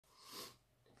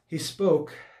He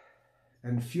spoke,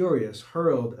 and furious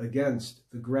hurled against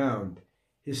the ground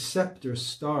his scepter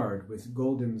starred with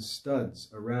golden studs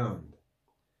around.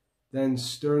 Then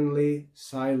sternly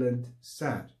silent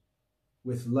sat,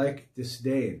 with like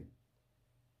disdain.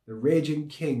 The raging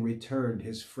king returned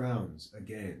his frowns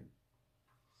again.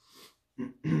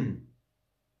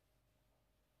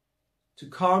 To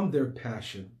calm their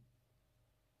passion,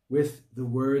 with the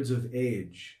words of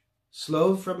age,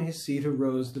 slow from his seat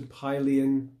arose the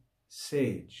Pylian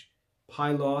sage.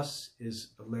 Pylos is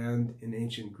a land in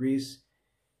ancient Greece,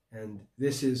 and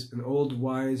this is an old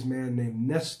wise man named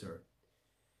Nestor,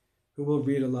 who we'll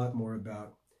read a lot more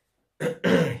about.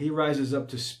 He rises up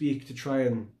to speak to try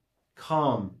and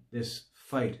calm this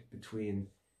fight between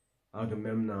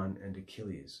Agamemnon and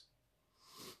Achilles.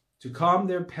 To calm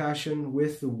their passion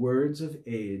with the words of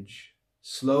age,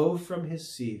 slow from his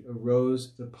seat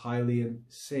arose the Pylian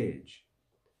sage,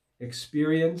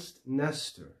 experienced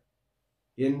Nestor,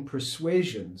 in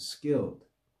persuasion skilled,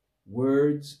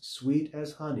 words sweet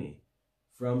as honey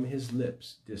from his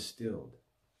lips distilled.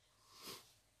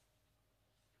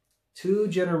 2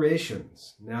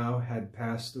 generations now had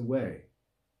passed away,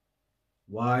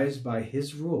 wise by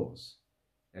his rules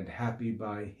and happy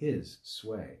by his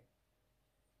sway.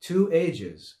 2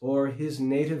 ages o'er his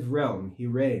native realm he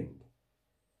reigned,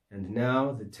 and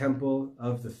now the temple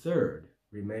of the third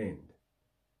remained.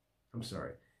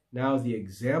 Now the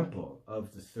example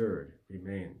of the third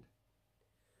remained.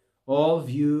 All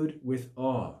viewed with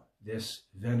awe this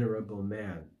venerable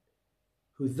man,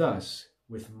 who thus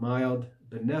with mild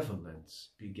benevolence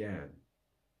began.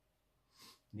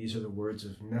 These are the words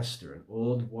of Nestor, an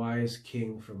old wise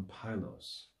king from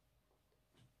Pylos.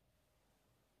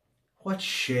 What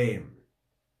shame,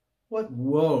 what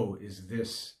woe is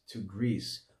this to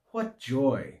Greece? What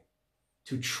joy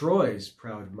to Troy's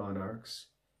proud monarchs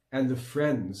and the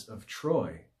friends of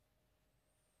Troy,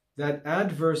 that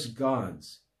adverse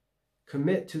gods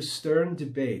commit to stern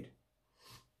debate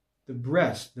the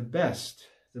best,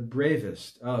 the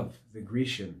bravest of the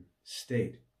Grecian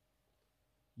state.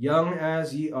 Young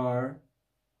as ye are,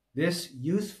 this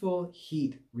youthful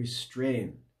heat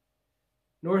restrain,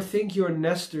 nor think your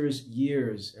Nestor's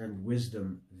years and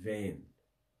wisdom vain.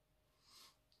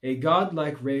 A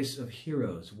godlike race of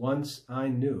heroes once I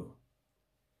knew,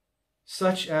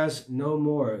 such as no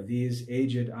more these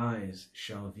aged eyes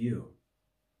shall view.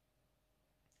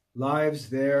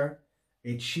 Lives there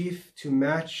a chief to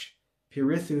match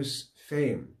Pirithous'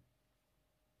 fame,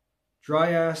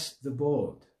 Dryas the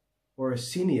bold, or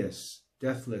Cineas'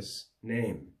 deathless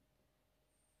name,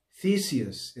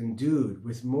 Theseus endued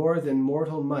with more than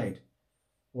mortal might,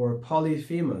 or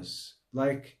Polyphemus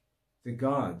like the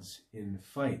gods in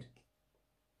fight.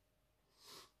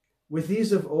 With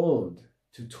these of old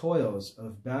to toils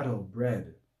of battle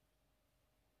bred,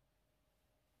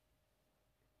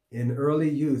 in early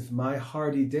youth my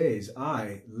hardy days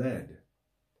I led,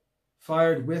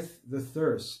 fired with the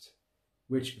thirst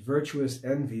which virtuous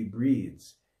envy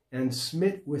breeds, and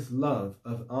smit with love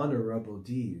of honorable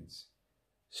deeds.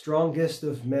 Strongest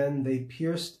of men, they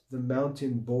pierced the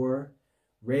mountain boar,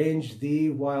 ranged the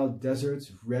wild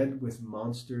deserts red with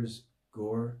monsters'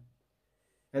 gore,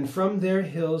 and from their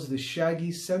hills the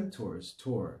shaggy centaurs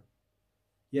tore.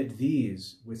 Yet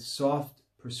these with soft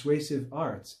persuasive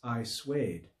arts I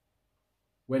swayed.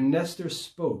 When Nestor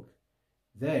spoke,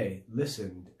 they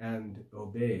listened and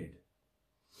obeyed.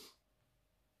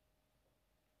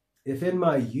 If in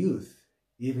my youth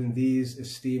even these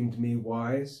esteemed me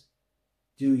wise,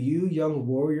 do you young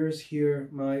warriors hear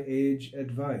my age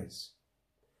advice?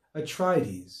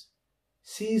 Atrides,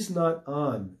 seize not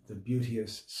on the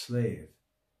beauteous slave.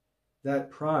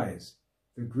 That prize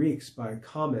the Greeks by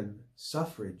common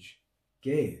suffrage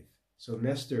gave. So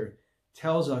Nestor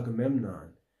tells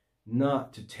Agamemnon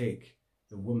not to take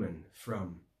the woman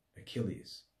from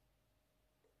Achilles.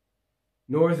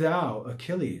 Nor thou,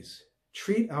 Achilles,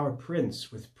 treat our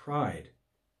prince with pride.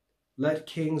 Let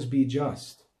kings be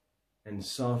just, and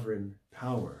sovereign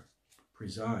power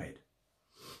preside.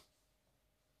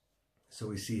 So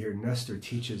we see here Nestor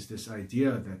teaches this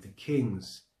idea that the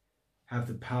kings have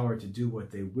the power to do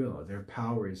what they will. Their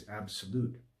power is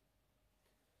absolute.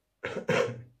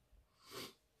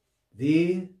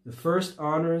 Thee the first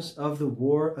honors of the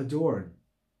war adorn,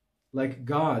 like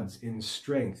gods in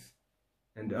strength,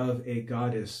 and of a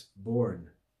goddess born.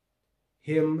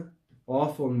 Him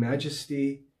awful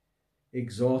majesty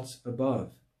exalts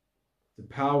above the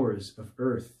powers of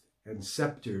earth and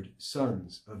sceptered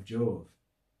sons of Jove.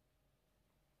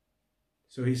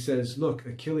 So he says, look,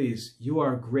 Achilles, you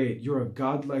are great. You're a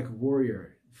godlike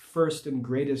warrior, first and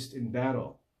greatest in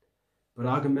battle. But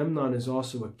Agamemnon is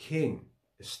also a king,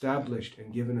 established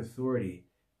and given authority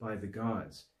by the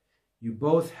gods. You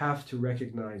both have to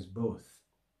recognize both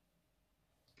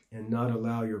and not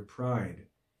allow your pride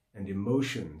and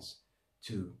emotions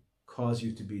to cause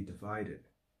you to be divided.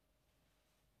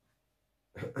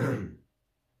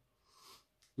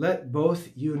 Let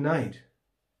both unite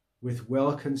with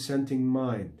well-consenting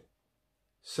mind.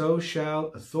 So shall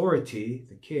authority,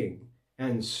 the king,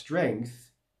 and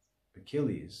strength,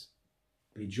 Achilles,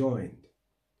 be joined.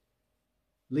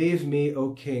 Leave me,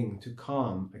 O king, to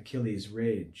calm Achilles'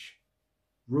 rage.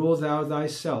 Rule thou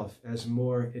thyself as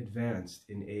more advanced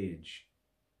in age.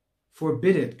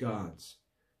 Forbid it, gods,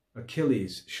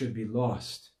 Achilles should be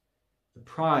lost, the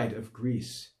pride of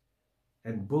Greece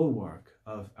and bulwark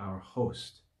of our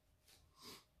host.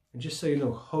 And just so you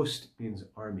know, host means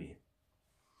army.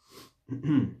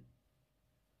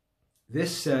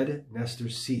 This said, Nestor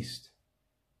ceased.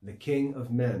 The king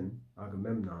of men,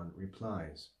 Agamemnon,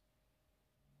 replies,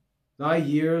 Thy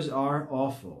years are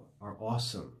awful, are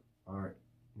awesome, are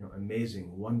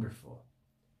amazing, wonderful.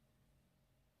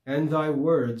 And thy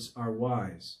words are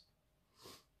wise.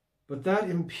 But that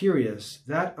imperious,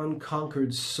 that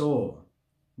unconquered soul,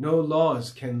 no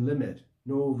laws can limit,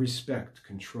 no respect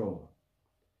control.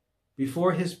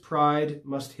 Before his pride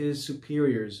must his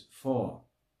superiors fall.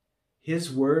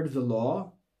 His word the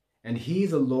law, and he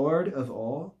the Lord of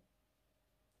all.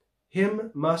 Him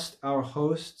must our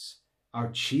hosts, our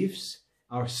chiefs,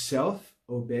 ourself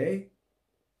obey.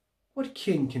 What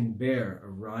king can bear a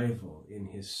rival in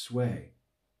his sway?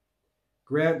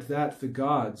 Grant that the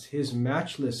gods his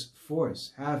matchless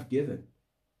force have given.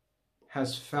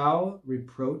 Has foul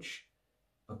reproach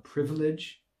a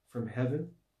privilege from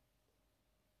heaven?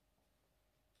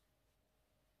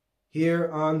 Here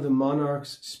on the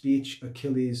monarch's speech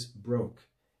Achilles broke,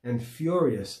 and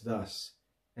furious thus,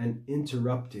 and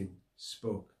interrupting,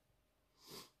 spoke.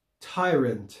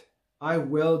 Tyrant, I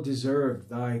well deserved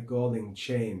thy galling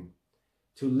chain,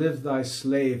 to live thy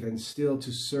slave and still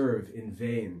to serve in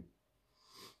vain.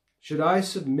 Should I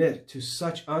submit to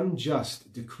such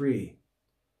unjust decree?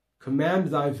 Command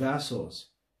thy vassals,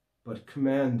 but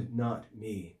command not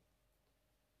me.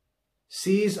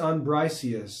 Seize on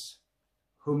Briseis,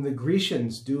 whom the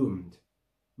Grecians doomed,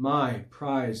 my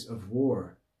prize of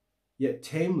war, yet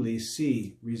tamely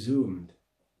see resumed.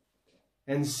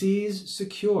 And seize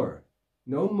secure,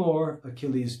 no more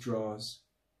Achilles draws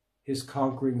his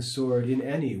conquering sword in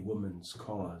any woman's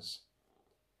cause.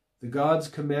 The gods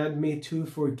command me to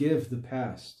forgive the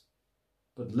past,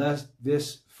 but let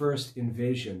this first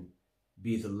invasion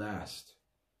be the last.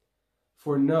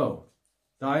 For know,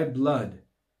 thy blood,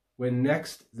 when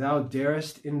next thou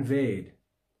darest invade,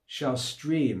 shall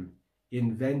stream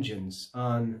in vengeance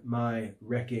on my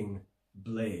wrecking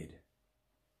blade.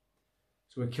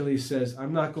 So Achilles says,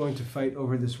 I'm not going to fight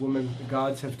over this woman. The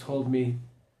gods have told me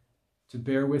to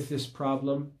bear with this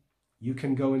problem. You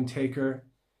can go and take her,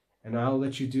 and I'll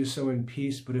let you do so in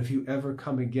peace, but if you ever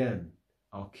come again,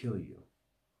 I'll kill you.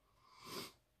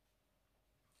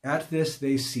 At this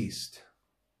they ceased.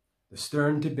 The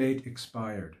stern debate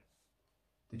expired.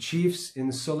 The chiefs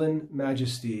in sullen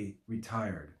majesty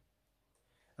retired.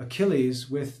 Achilles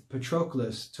with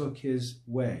Patroclus took his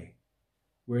way,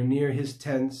 where near his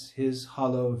tents his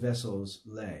hollow vessels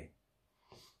lay.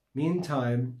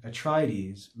 Meantime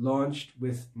Atrides launched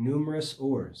with numerous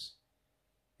oars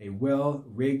a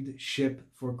well-rigged ship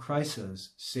for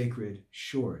Chrysa's sacred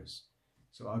shores.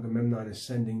 So Agamemnon is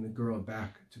sending the girl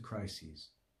back to Chryses.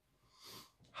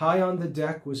 High on the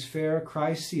deck was fair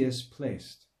Chryseis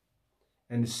placed,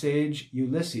 and sage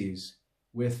Ulysses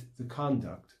with the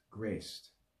conduct graced.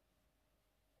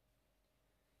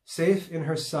 Safe in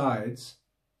her sides,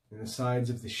 in the sides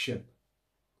of the ship,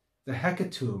 the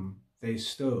hecatomb they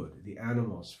stowed, the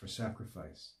animals for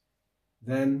sacrifice.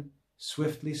 Then,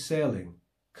 swiftly sailing,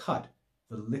 cut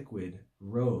the liquid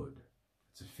road.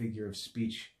 It's a figure of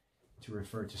speech to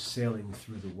refer to sailing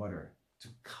through the water, to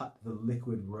cut the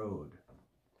liquid road.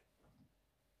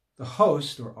 The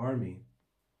host, or army,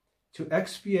 to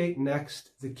expiate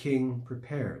next the king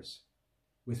prepares,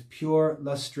 with pure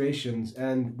lustrations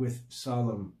and with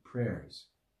solemn prayers.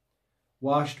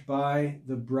 Washed by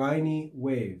the briny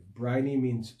wave, briny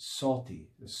means salty,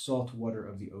 the salt water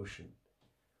of the ocean.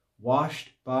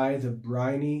 Washed by the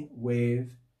briny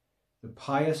wave, the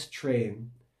pious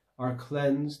train are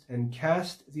cleansed and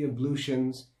cast the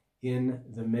ablutions in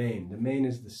the main. The main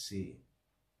is the sea.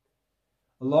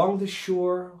 Along the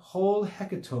shore, whole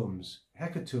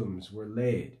hecatombs were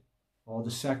laid. All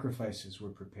the sacrifices were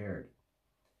prepared.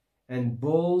 And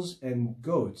bulls and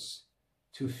goats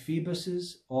to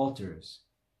Phoebus's altars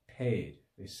paid.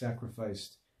 They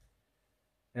sacrificed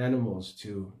animals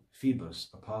to Phoebus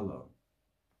Apollo.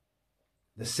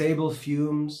 The sable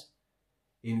fumes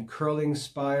in curling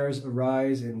spires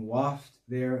arise and waft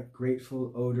their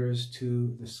grateful odors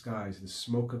to the skies. The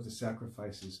smoke of the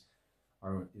sacrifices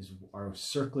are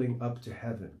circling up to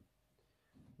heaven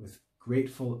with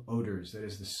grateful odors. That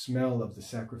is the smell of the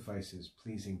sacrifices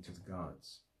pleasing to the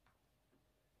gods.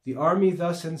 The army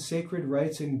thus in sacred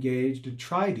rites engaged,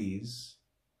 Atrides,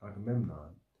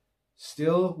 Agamemnon,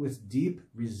 still with deep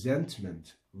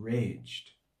resentment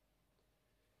raged.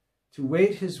 To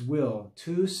wait his will,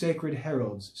 2 sacred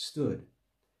heralds stood,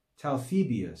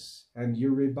 Talthybius and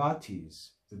Eurybates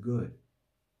the good.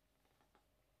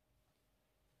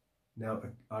 Now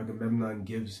Agamemnon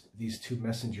gives these 2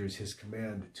 messengers his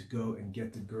command to go and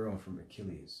get the girl from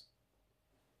Achilles.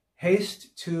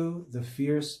 Haste to the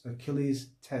fierce Achilles'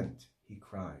 tent, he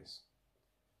cries.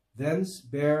 Thence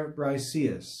bear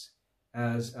Briseis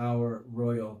as our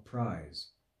royal prize.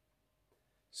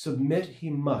 Submit he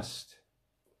must,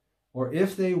 or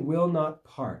if they will not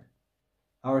part,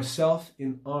 ourself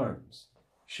in arms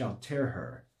shall tear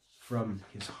her from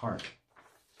his heart.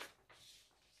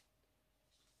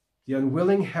 The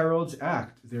unwilling heralds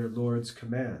act their lord's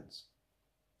commands.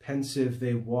 Pensive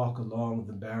they walk along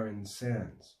the barren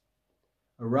sands.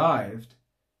 Arrived,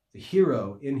 the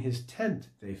hero in his tent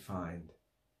they find,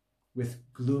 with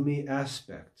gloomy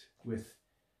aspect, with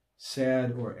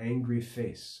sad or angry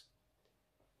face,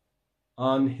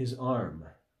 on his arm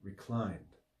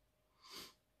reclined.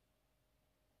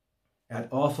 At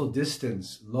awful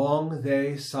distance long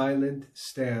they silent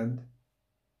stand,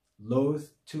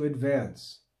 loath to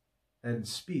advance and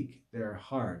speak their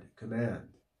hard command.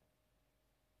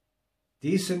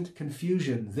 Decent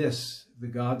confusion this the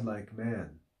godlike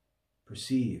man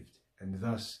perceived, and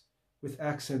thus with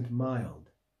accent mild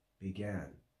began.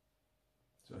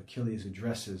 So Achilles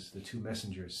addresses the 2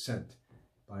 messengers sent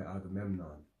by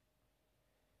Agamemnon.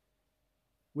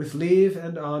 With leave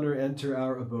and honor enter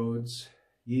our abodes,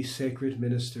 ye sacred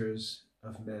ministers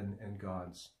of men and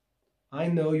gods. I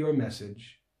know your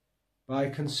message. By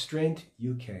constraint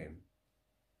you came.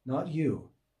 Not you,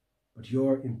 but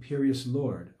your imperious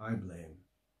lord I blame.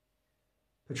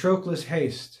 Patroclus,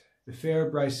 haste, the fair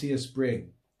Briseis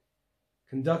bring.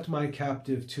 Conduct my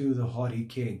captive to the haughty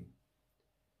king.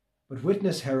 But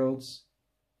witness, heralds,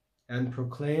 and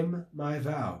proclaim my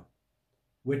vow.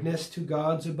 Witness to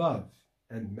gods above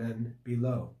and men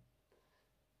below.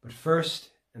 But first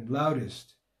and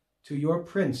loudest to your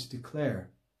prince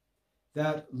declare,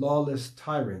 that lawless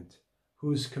tyrant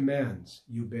whose commands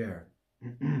you bear.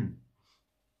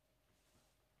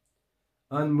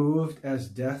 Unmoved as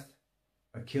death,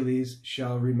 Achilles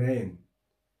shall remain,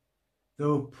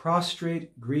 though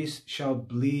prostrate Greece shall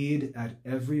bleed at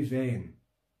every vein.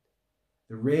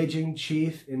 The raging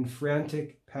chief in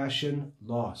frantic passion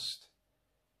lost,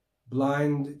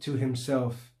 blind to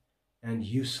himself and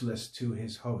useless to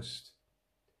his host,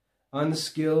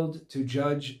 unskilled to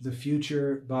judge the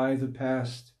future by the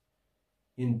past,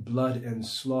 in blood and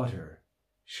slaughter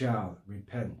shall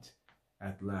repent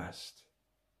at last.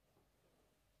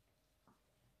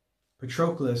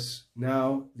 Patroclus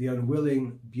now the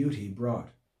unwilling beauty brought,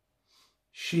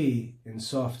 she in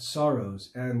soft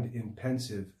sorrows and in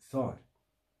pensive thought,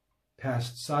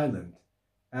 passed silent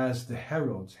as the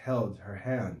heralds held her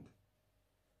hand,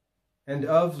 and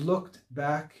of looked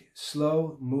back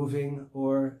slow moving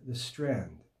o'er the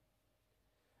strand.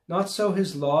 Not so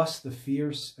his loss the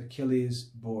fierce Achilles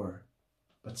bore,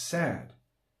 but sad,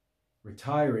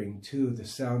 retiring to the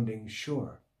sounding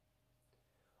shore.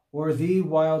 O'er the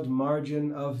wild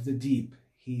margin of the deep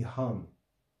he hung,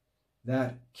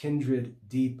 that kindred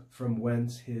deep from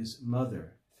whence his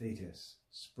mother Thetis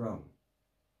sprung.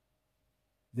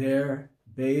 There,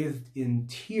 bathed in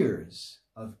tears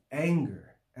of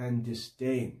anger and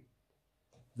disdain,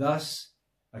 thus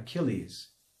Achilles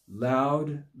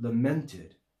loud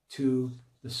lamented to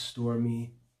the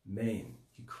stormy main.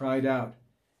 He cried out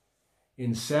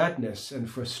in sadness and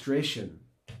frustration.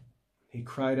 He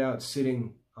cried out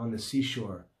sitting on the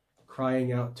seashore,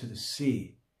 crying out to the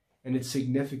sea. And it's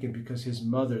significant because his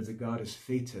mother, the goddess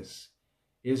Thetis,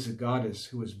 is a goddess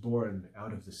who was born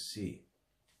out of the sea.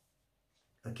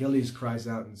 Achilles cries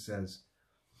out and says,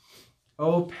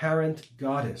 O parent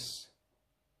goddess,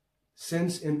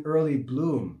 since in early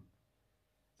bloom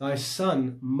thy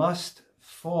son must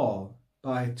fall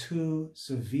by too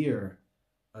severe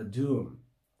a doom.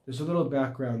 There's a little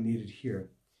background needed here.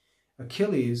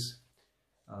 Achilles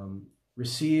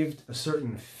received a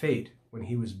certain fate when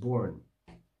he was born.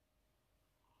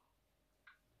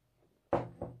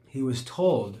 He was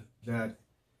told that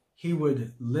he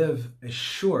would live a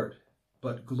short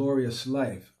but glorious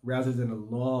life rather than a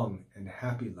long and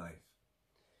happy life.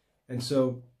 And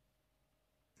so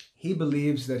he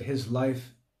believes that his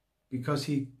life, because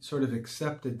he sort of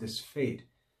accepted this fate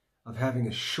of having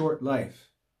a short life,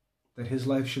 that his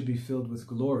life should be filled with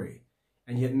glory.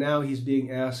 And yet now he's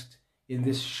being asked, in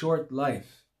this short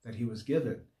life that he was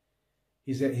given,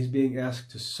 he's being asked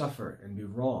to suffer and be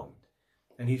wronged.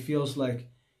 And he feels like,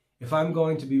 if I'm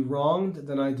going to be wronged,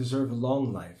 then I deserve a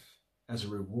long life as a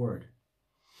reward.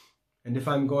 And if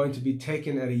I'm going to be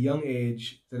taken at a young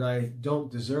age, then I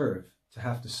don't deserve to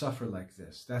have to suffer like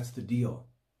this. That's the deal.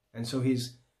 And so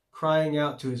he's crying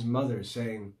out to his mother,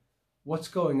 saying, what's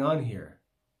going on here?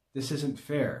 This isn't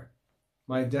fair.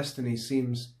 My destiny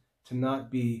seems to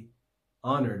not be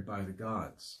honored by the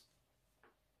gods.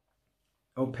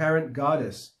 O parent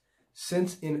goddess,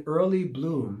 since in early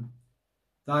bloom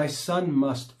thy son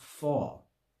must fall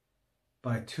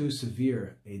by too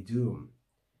severe a doom,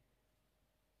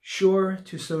 sure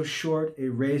to so short a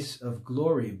race of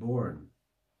glory born,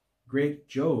 great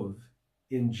Jove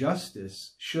in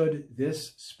justice should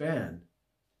this span,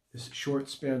 this short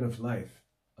span of life,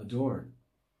 adorn.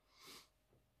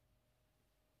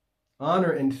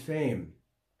 Honor and fame,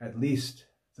 at least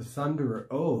the thunderer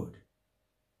owed,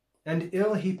 and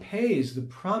ill he pays the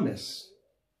promise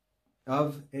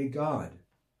of a god.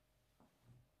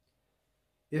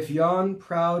 If yon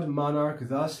proud monarch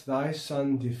thus thy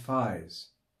son defies,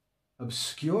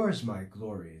 obscures my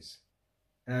glories,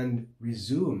 and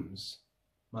resumes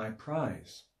my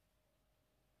prize.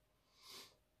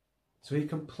 So he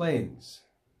complains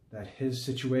that his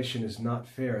situation is not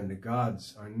fair and the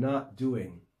gods are not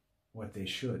doing what they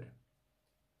should.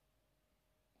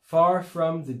 Far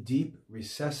from the deep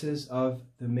recesses of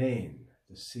the main,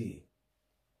 the sea,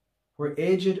 where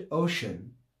aged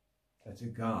ocean, that's a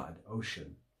god,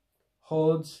 ocean,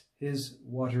 holds his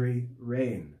watery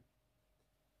reign,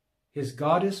 his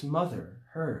goddess mother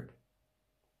heard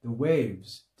the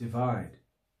waves divide,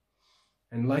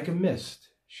 and like a mist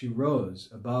she rose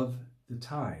above the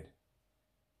tide,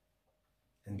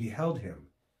 and beheld him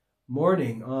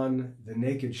mourning on the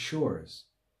naked shores,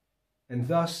 and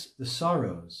thus the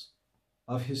sorrows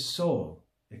of his soul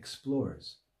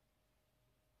explores.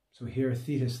 So here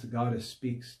Thetis, the goddess,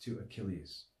 speaks to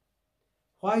Achilles.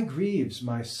 Why grieves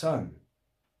my son?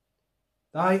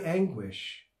 Thy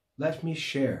anguish let me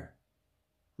share.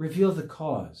 Reveal the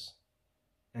cause,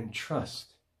 and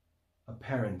trust a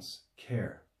parent's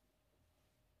care.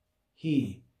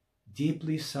 He,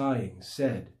 deeply sighing,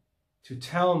 said, to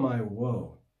tell my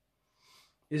woe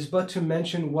is but to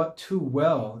mention what too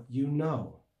well you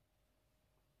know.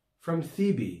 From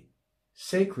Thebe,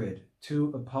 sacred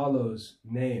to Apollo's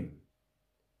name,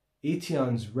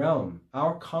 Eetion's realm,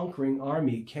 our conquering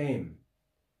army came,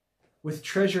 with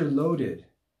treasure loaded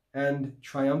and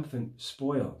triumphant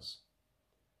spoils,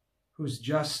 whose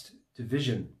just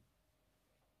division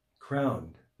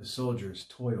crowned the soldiers'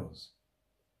 toils.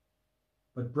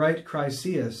 But bright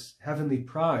Chryseis' heavenly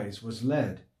prize was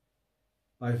led,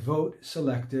 by vote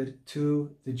selected,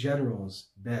 to the general's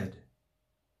bed.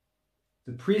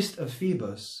 The priest of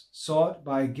Phoebus sought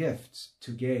by gifts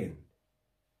to gain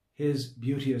his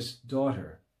beauteous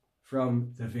daughter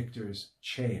from the victor's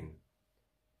chain.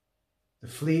 The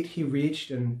fleet he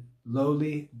reached, and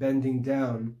lowly bending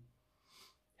down,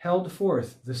 held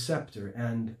forth the scepter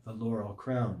and the laurel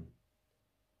crown,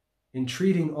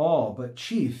 entreating all, but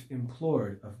chief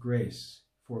implored of grace,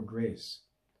 for grace,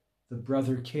 the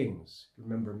brother kings,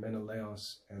 remember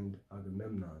Menelaus and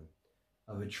Agamemnon,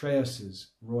 of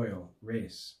Atreus' royal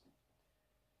race.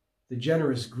 The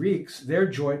generous Greeks their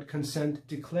joint consent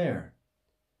declare,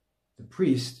 the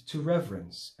priest to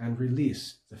reverence and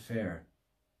release the fair.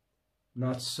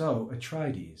 Not so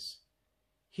Atrides.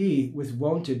 He, with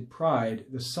wonted pride,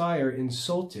 the sire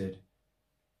insulted,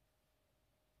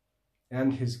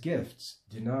 and his gifts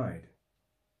denied.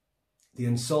 The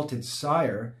insulted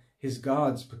sire, his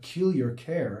god's peculiar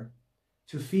care,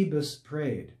 to Phoebus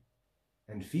prayed,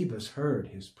 and Phoebus heard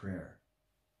his prayer.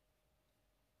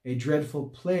 A dreadful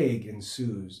plague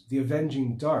ensues, the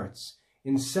avenging darts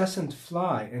incessant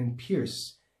fly and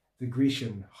pierce the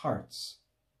Grecian hearts.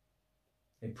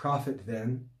 A prophet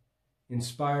then,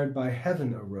 inspired by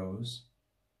heaven, arose,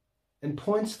 and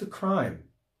points the crime,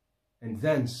 and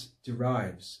thence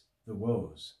derives the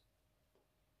woes.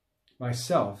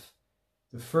 Myself,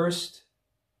 the first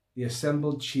the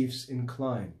assembled chiefs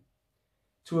incline,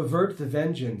 to avert the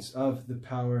vengeance of the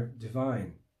power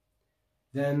divine.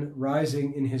 Then,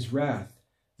 rising in his wrath,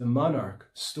 the monarch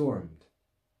stormed.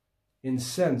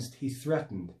 Incensed he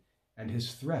threatened, and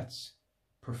his threats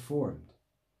performed.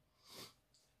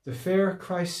 The fair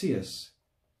Chryseis,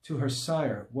 to her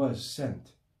sire was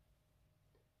sent,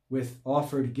 with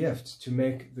offered gifts to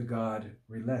make the god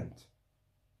relent.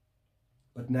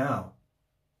 But now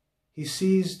he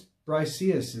seized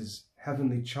Briseis's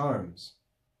heavenly charms,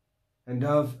 and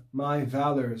of my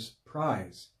valor's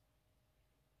prize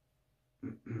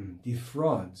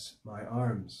defrauds my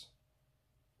arms,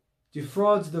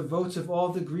 defrauds the votes of all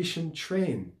the Grecian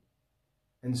train,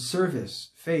 and service,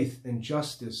 faith, and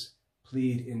justice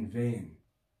plead in vain.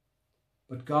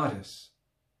 But goddess,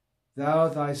 thou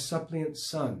thy suppliant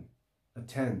son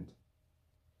attend,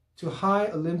 to high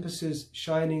Olympus's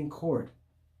shining court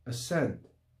ascend,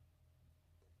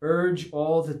 urge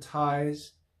all the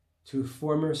ties to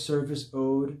former service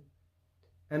owed,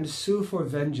 and sue for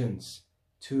vengeance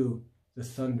to the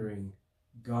thundering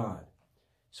god.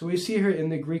 So we see here in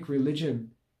the Greek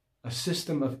religion a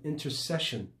system of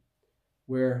intercession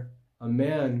where a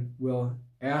man will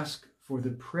ask for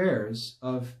the prayers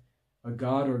of a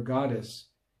god or goddess,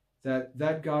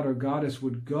 that god or goddess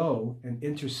would go and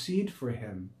intercede for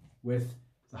him with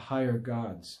the higher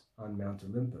gods on Mount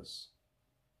Olympus.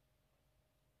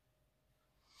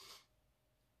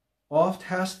 Oft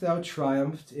hast thou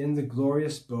triumphed in the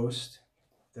glorious boast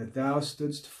that thou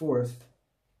stoodst forth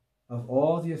of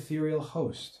all the ethereal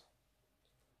host,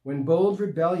 when bold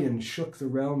rebellion shook the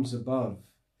realms above,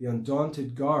 the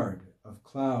undaunted guard of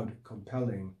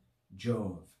cloud-compelling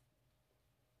Jove.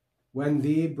 When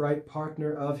thee, bright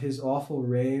partner of his awful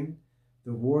reign,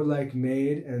 the warlike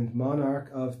maid and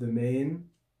monarch of the main,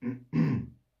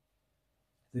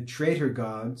 the traitor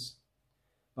gods,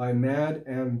 by mad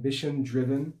ambition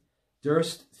driven,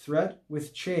 durst threat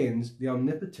with chains the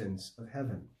omnipotence of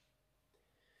heaven.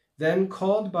 Then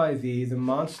called by thee the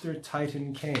monster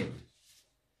Titan came,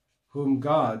 whom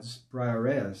gods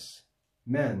Briareus,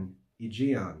 men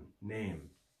Aegeon name.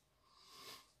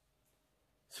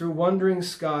 Through wandering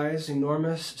skies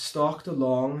enormous stalked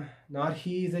along, not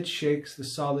he that shakes the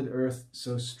solid earth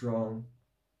so strong.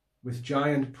 With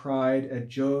giant pride at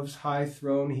Jove's high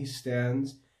throne he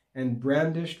stands, and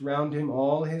brandished round him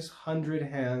all his 100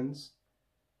 hands.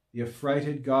 The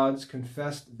affrighted gods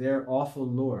confessed their awful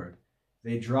lord,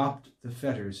 they dropped the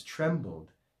fetters,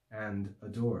 trembled, and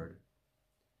adored.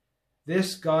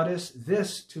 This goddess,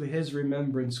 this to his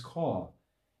remembrance call,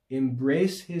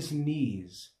 embrace his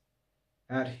knees,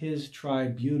 at his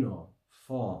tribunal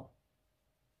fall.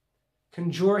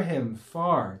 Conjure him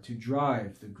far to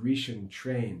drive the Grecian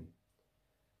train,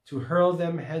 to hurl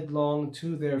them headlong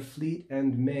to their fleet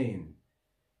and main,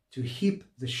 to heap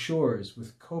the shores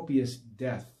with copious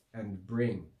death and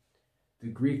bring the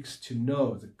Greeks to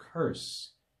know the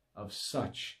curse of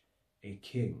such a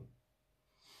king.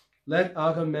 Let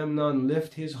Agamemnon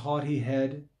lift his haughty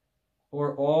head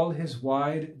o'er all his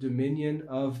wide dominion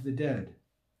of the dead,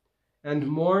 and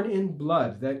mourn in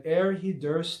blood that ere he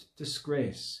durst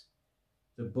disgrace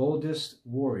the boldest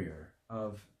warrior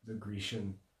of the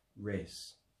Grecian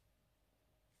race.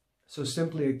 So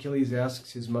simply Achilles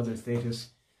asks his mother Thetis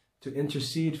to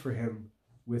intercede for him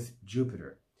with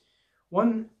Jupiter.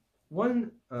 One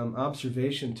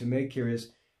observation to make here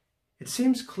is, it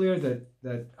seems clear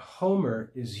that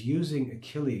Homer is using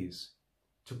Achilles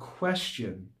to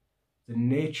question the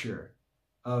nature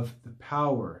of the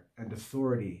power and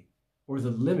authority, or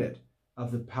the limit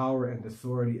of the power and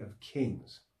authority of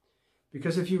kings.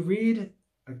 Because if you read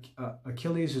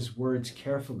Achilles' words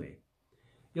carefully,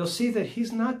 you'll see that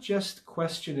he's not just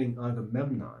questioning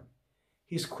Agamemnon.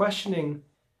 He's questioning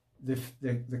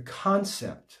the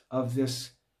concept of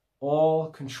this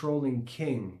all-controlling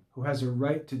king who has a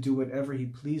right to do whatever he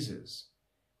pleases.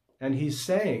 And he's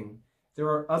saying there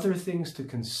are other things to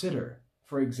consider.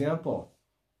 For example,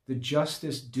 the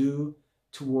justice due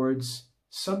towards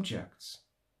subjects.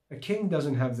 A king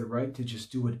doesn't have the right to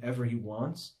just do whatever he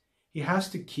wants. He has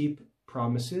to keep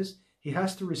promises. He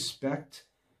has to respect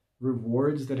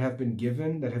rewards that have been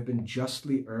given, that have been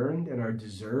justly earned and are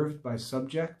deserved by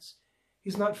subjects.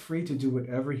 He's not free to do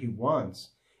whatever he wants.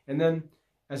 And then,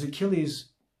 as Achilles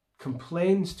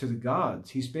complains to the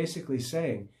gods, he's basically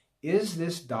saying, is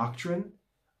this doctrine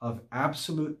of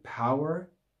absolute power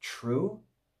true?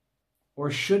 Or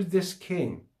should this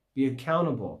king be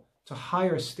accountable to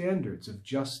higher standards of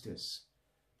justice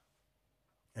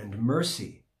and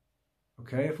mercy?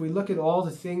 Okay, if we look at all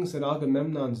the things that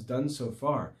Agamemnon's done so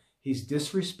far, he's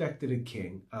disrespected a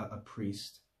king, a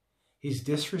priest. He's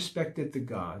disrespected the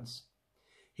gods.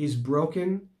 He's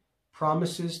broken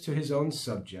promises to his own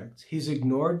subjects. He's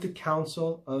ignored the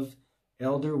counsel of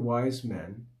elder wise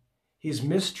men. He's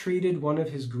mistreated one of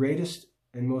his greatest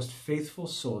and most faithful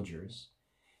soldiers.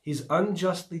 He's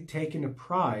unjustly taken a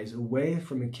prize away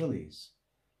from Achilles.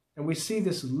 And we see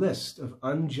this list of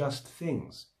unjust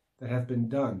things that have been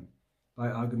done by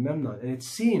Agamemnon. And it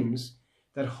seems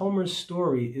that Homer's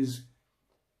story is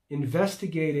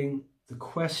investigating the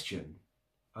question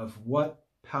of what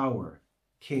power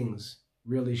kings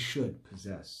really should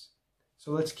possess.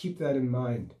 So let's keep that in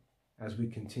mind as we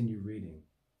continue reading.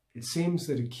 It seems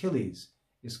that Achilles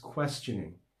is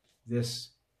questioning this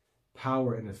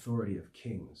power and authority of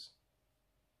kings.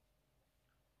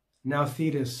 Now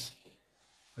Thetis,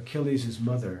 Achilles'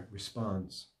 mother,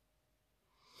 responds,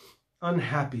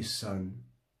 "Unhappy son,"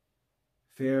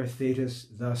 fair Thetis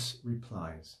thus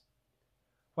replies,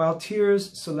 while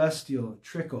tears celestial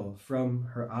trickle from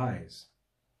her eyes.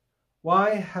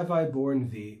 "Why have I borne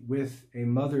thee with a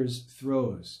mother's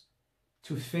throes,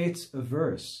 to fates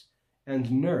averse,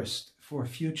 and nursed for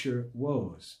future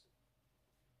woes?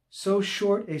 So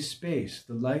short a space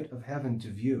the light of heaven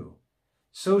to view,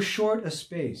 so short a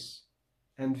space,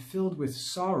 and filled with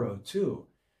sorrow too."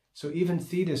 So even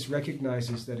Thetis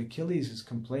recognizes that Achilles'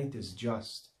 complaint is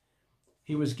just.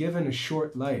 He was given a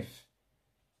short life,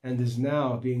 and is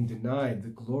now being denied the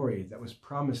glory that was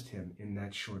promised him in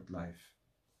that short life.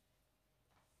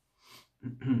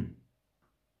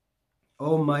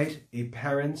 O might a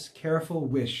parent's careful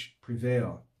wish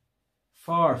prevail,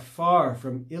 far, far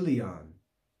from Ilion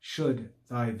should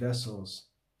thy vessels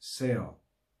sail.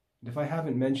 And if I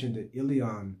haven't mentioned it,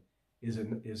 Ilion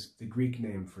is the Greek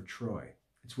name for Troy.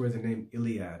 It's where the name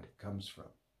Iliad comes from.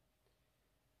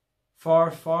 Far,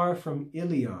 far from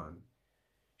Ilion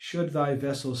should thy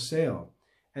vessel sail,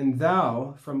 and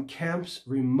thou from camps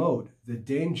remote the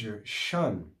danger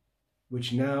shun,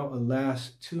 which now,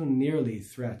 alas, too nearly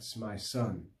threats my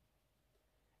son.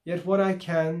 Yet what I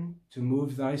can to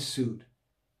move thy suit,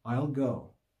 I'll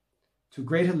go, to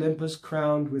great Olympus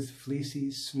crowned with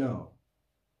fleecy snow.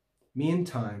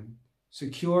 Meantime,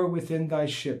 secure within thy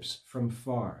ships from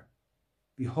far,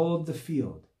 behold the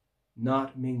field,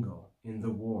 not mingle in the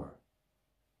war.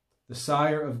 The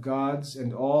sire of gods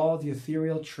and all the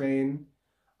ethereal train,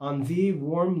 on thee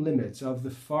warm limits of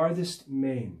the farthest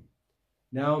main,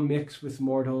 now mix with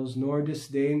mortals, nor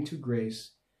disdain to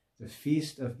grace the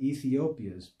feast of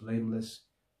Ethiopia's blameless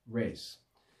race.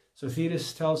 So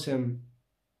Thetis tells him,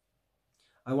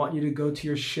 I want you to go to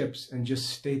your ships and just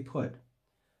stay put.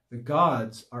 The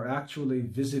gods are actually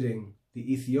visiting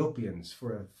the Ethiopians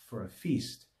for a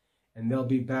feast, and they'll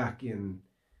be back in,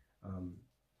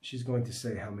 she's going to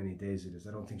say how many days it is.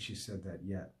 I don't think she said that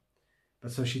yet.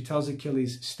 But so she tells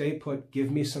Achilles, stay put,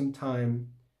 give me some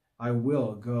time. I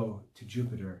will go to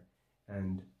Jupiter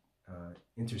and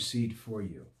intercede for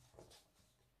you.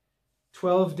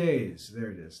 12 days,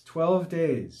 there it is, 12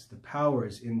 days the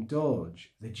powers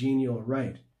indulge the genial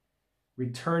rite,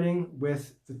 returning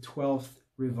with the 12th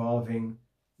revolving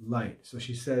light. So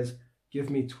she says, give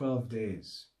me 12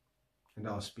 days, and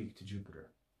I'll speak to Jupiter.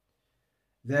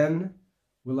 Then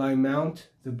will I mount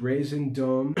the brazen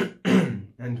dome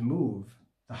and move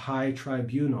the high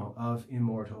tribunal of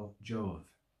immortal Jove.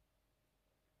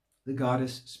 The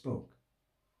goddess spoke.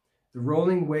 The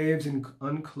rolling waves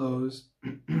unclose,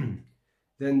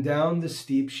 then down the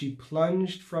steep she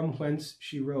plunged from whence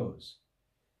she rose,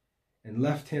 and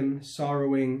left him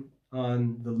sorrowing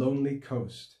on the lonely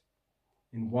coast,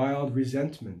 in wild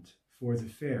resentment for the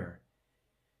fair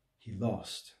he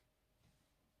lost.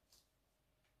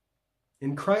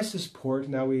 In Chrysa's port,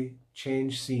 now we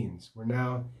change scenes. We're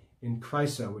now in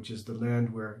Chrysa, which is the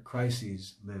land where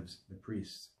Chryses lives, the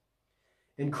priest.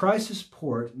 In Chrysa's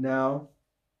port, now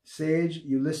sage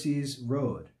Ulysses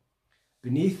rode,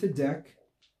 beneath the deck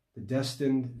the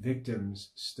destined victims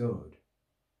stowed.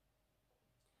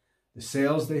 The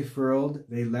sails they furled,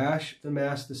 they lashed the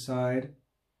mast aside,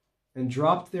 and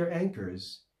dropped their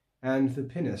anchors, and the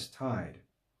pinnace tied.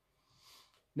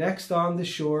 Next on the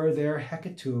shore their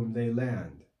hecatomb they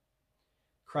land,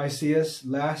 Chryseis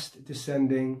last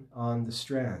descending on the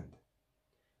strand.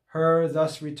 Her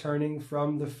thus returning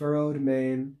from the furrowed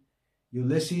main,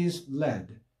 Ulysses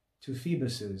led to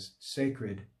Phoebus's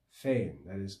sacred fane,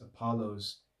 that is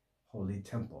Apollo's holy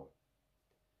temple,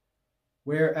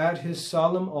 where at his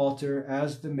solemn altar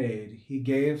as the maid he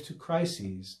gave to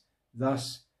Chryses,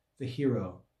 thus the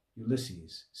hero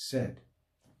Ulysses said.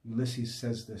 Ulysses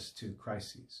says this to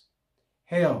Chryses.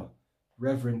 Hail,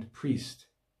 reverend priest,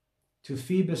 to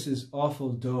Phoebus's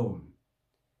awful dome,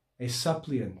 a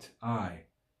suppliant I,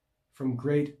 from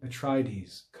great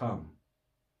Atrides come.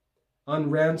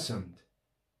 Unransomed,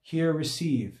 here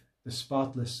receive the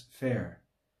spotless fair,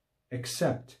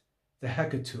 accept the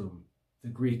hecatomb the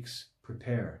Greeks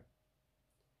prepare.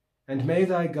 And may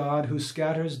thy God, who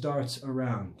scatters darts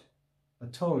around,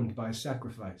 atoned by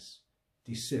sacrifice,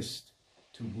 desist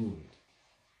to wound.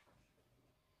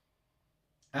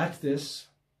 At this,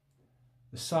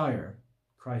 The sire,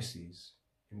 Chryses,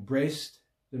 embraced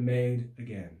the maid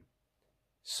again,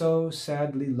 so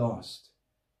sadly lost,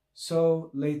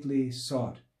 so lately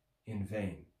sought in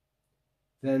vain.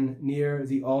 Then near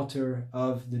the altar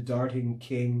of the darting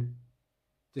king,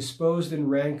 disposed in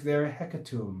rank their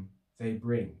hecatomb they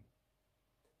bring.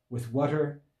 With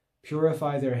water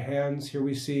purify their hands. Here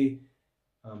we see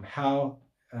how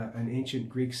an ancient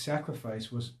Greek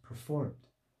sacrifice was performed.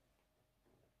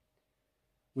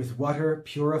 With water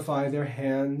purify their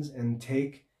hands and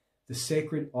take the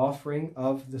sacred offering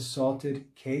of the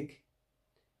salted cake,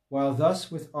 while thus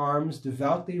with arms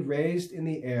devoutly raised in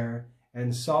the air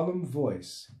and solemn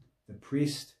voice, the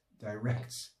priest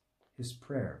directs his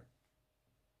prayer.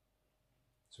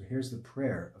 So here's the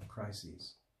prayer of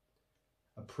Chryses,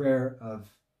 a prayer of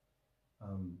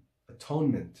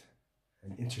atonement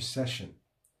and intercession,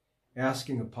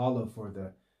 asking Apollo for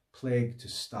the plague to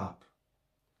stop.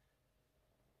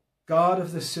 God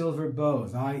of the silver bow,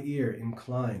 thy ear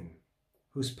incline,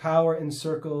 whose power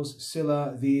encircles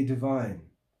Scylla the divine,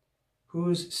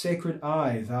 whose sacred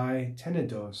eye thy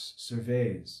Tenedos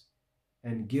surveys,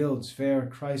 and gilds fair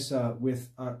Chrysa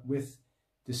with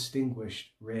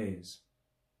distinguished rays.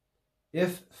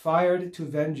 If fired to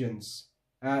vengeance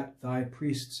at thy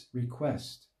priest's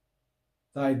request,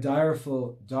 thy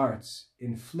direful darts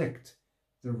inflict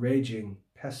the raging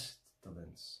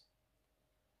pestilence.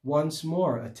 Once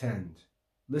more attend,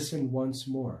 listen once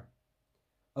more,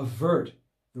 avert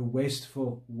the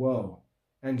wasteful woe,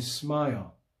 and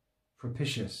smile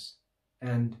propitious,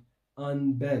 and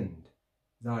unbend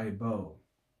thy bow.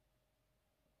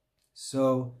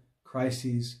 So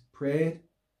Chryses prayed,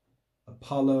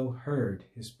 Apollo heard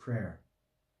his prayer,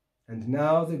 and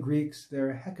now the Greeks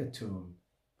their hecatomb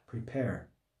prepare.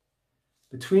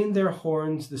 Between their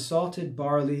horns the salted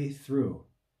barley threw,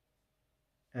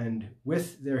 and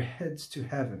with their heads to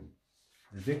heaven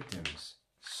the victims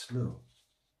slew.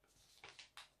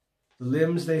 The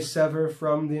limbs they sever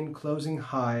from the enclosing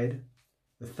hide,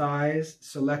 the thighs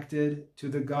selected to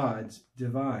the gods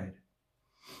divide.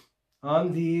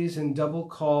 On these in double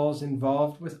calls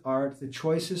involved with art, the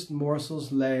choicest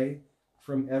morsels lay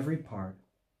from every part.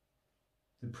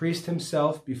 The priest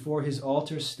himself before his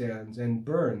altar stands and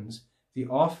burns the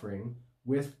offering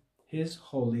with his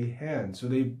holy hand. So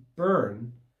they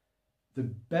burn the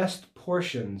best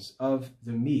portions of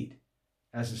the meat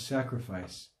as a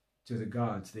sacrifice to the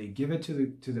gods. They give it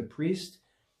to the priest,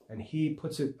 and he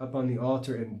puts it up on the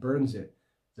altar and burns it,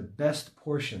 the best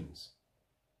portions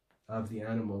of the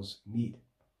animal's meat.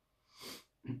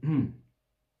 The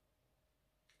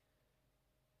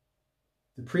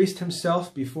priest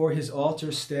himself before his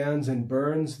altar stands and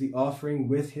burns the offering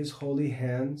with his holy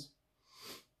hands,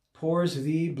 pours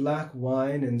the black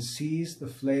wine and sees the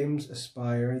flames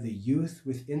aspire. The youth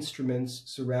with instruments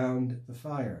surround the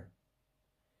fire.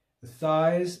 The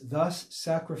thighs thus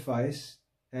sacrificed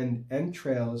and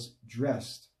entrails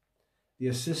dressed, the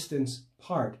assistants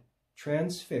part,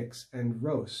 transfix, and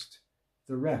roast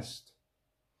the rest.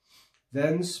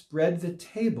 Then spread the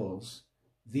tables,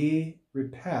 the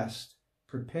repast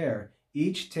prepare.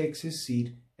 Each takes his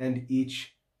seat, and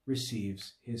each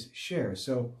receives his share.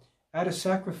 So at a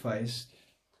sacrifice,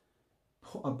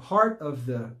 a part of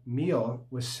the meal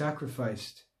was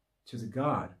sacrificed to the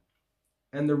god,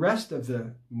 and the rest of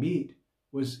the meat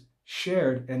was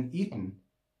shared and eaten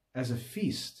as a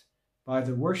feast by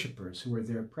the worshippers who were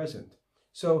there present.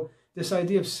 So this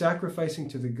idea of sacrificing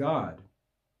to the god,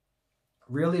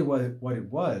 really what it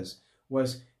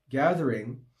was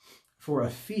gathering for a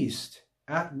feast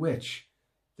at which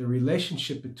the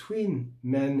relationship between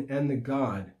men and the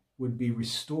god would be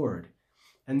restored.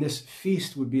 And this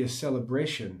feast would be a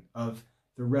celebration of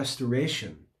the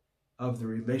restoration of the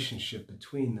relationship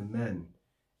between the men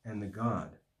and the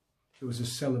god. It was a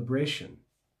celebration,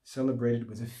 celebrated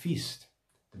with a feast.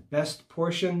 The best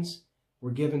portions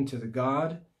were given to the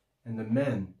god, and the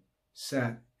men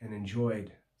sat and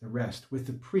enjoyed the rest with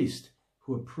the priest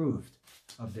who approved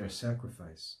of their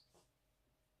sacrifice.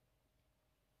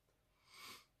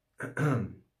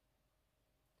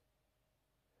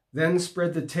 Then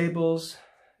spread the tables,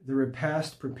 the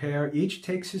repast prepare. Each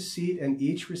takes his seat, and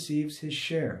each receives his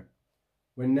share.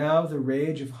 When now the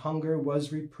rage of hunger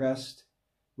was repressed,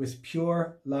 with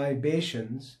pure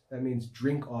libations, that means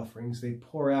drink offerings, they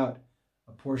pour out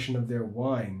a portion of their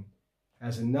wine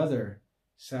as another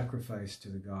sacrifice to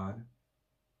the god.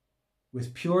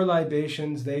 With pure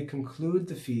libations they conclude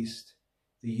the feast,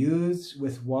 the youths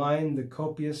with wine the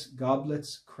copious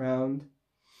goblets crowned,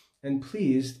 and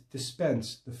pleased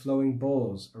dispense the flowing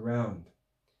bowls around.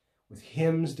 With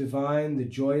hymns divine the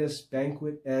joyous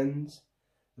banquet ends,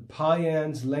 The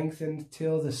paians lengthened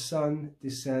till the sun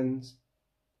descends.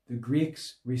 The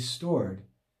Greeks restored,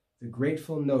 the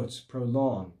grateful notes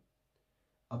prolong.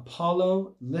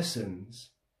 Apollo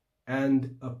listens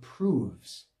and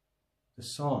approves the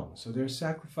song. So their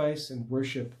sacrifice and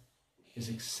worship is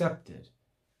accepted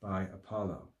by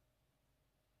Apollo.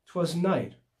 'Twas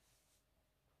night.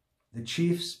 The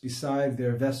chiefs beside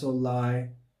their vessel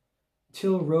lie,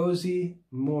 till rosy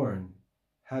morn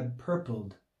had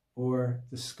purpled o'er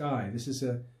the sky. This is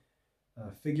a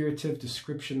figurative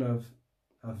description of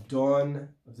dawn,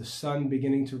 of the sun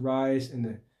beginning to rise, and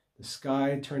the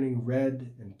sky turning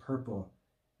red and purple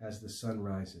as the sun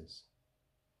rises.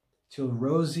 Till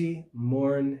rosy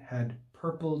morn had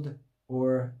purpled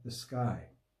o'er the sky.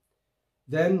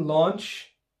 Then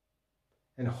launch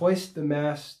and hoist the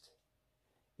mast.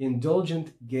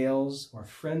 Indulgent gales or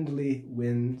friendly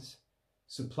winds,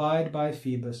 supplied by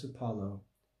Phoebus Apollo,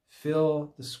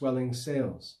 fill the swelling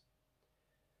sails.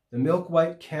 The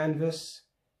milk-white canvas,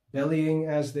 bellying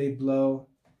as they blow,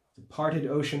 the parted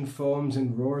ocean foams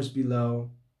and roars below.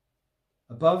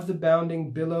 Above the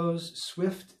bounding billows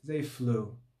swift they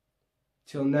flew,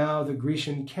 till now the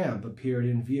Grecian camp appeared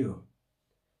in view.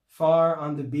 Far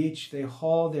on the beach they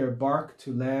haul their bark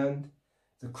to land.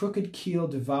 The crooked keel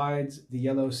divides the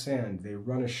yellow sand. They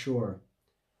run ashore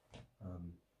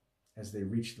as they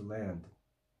reach the land.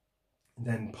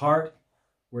 Then part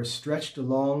where stretched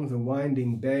along the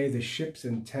winding bay the ships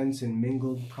and tents in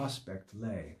mingled prospect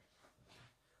lay.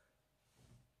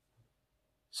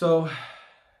 So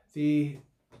the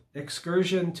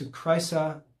excursion to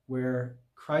Chrysa, where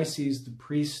Chryses the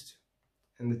priest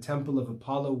and the temple of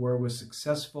Apollo were, was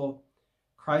successful.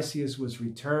 Chryseis was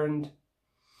returned,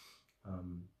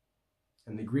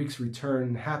 and the Greeks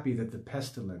return happy that the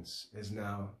pestilence is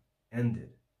now ended.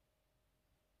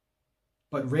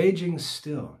 But raging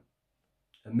still,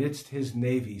 amidst his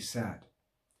navy sat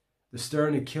the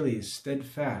stern Achilles,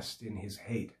 steadfast in his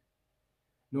hate,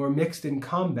 nor mixed in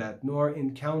combat, nor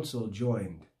in council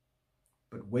joined,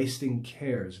 but wasting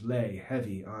cares lay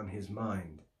heavy on his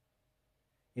mind.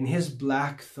 In his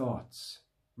black thoughts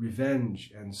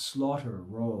revenge and slaughter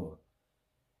roll,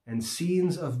 and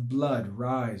scenes of blood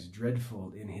rise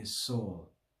dreadful in his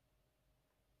soul.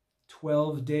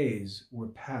 12 days were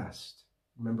past.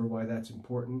 Remember why that's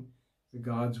important? The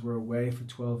gods were away for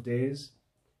 12 days.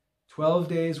 12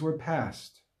 days were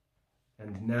past,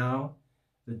 and now,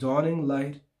 the dawning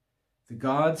light, the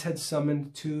gods had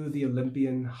summoned to the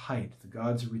Olympian height. The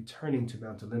gods are returning to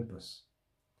Mount Olympus.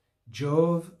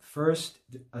 Jove, first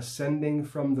ascending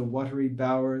from the watery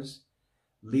bowers,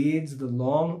 leads the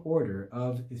long order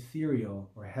of ethereal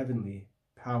or heavenly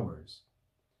powers.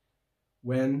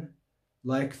 When,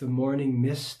 like the morning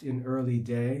mist in early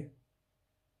day,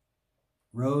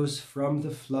 rose from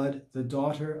the flood the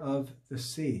daughter of the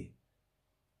sea,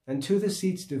 and to the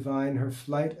seats divine her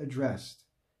flight addressed,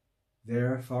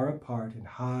 there far apart and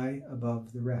high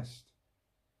above the rest.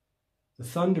 The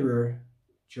thunderer,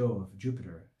 Jove,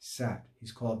 Jupiter, sat.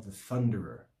 He's called the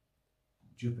thunderer,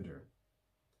 Jupiter.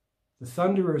 The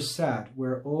thunderer sat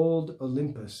where old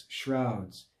Olympus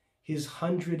shrouds his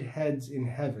 100 heads in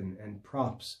heaven and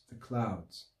props the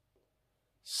clouds.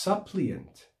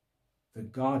 Suppliant, the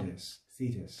goddess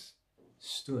Thetis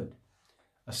stood.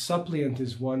 A suppliant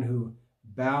is one who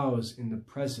bows in the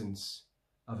presence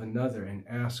of another and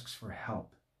asks for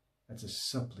help. That's a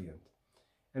suppliant.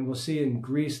 And we'll see in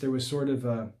Greece there was sort of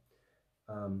a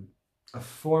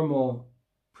formal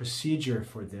procedure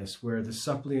for this, where the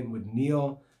suppliant would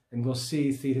kneel, and we'll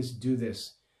see Thetis do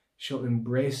this. She'll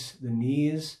embrace the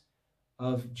knees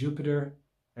of Jupiter,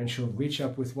 and she'll reach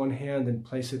up with one hand and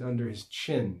place it under his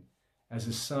chin as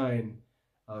a sign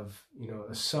of,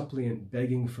 a suppliant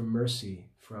begging for mercy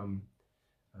from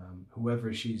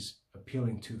whoever she's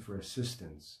appealing to for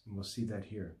assistance. And we'll see that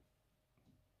here.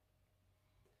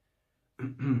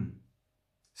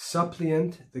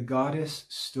 Suppliant, the goddess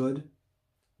stood.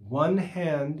 One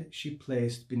hand she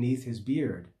placed beneath his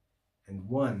beard, and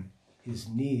one his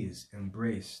knees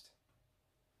embraced.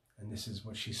 And this is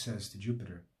what she says to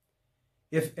Jupiter.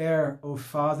 If e'er, O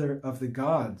father of the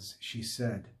gods, she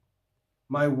said,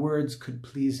 my words could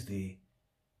please thee,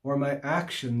 or my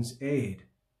actions aid,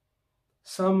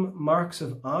 some marks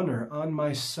of honor on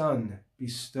my son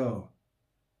bestow,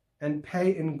 and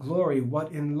pay in glory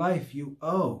what in life you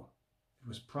owe. It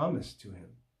was promised to him.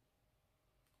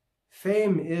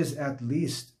 Fame is at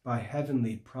least by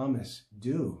heavenly promise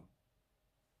due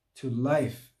to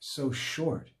life so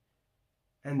short,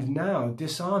 and now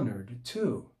dishonored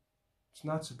too. It's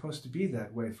not supposed to be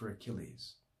that way for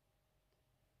Achilles.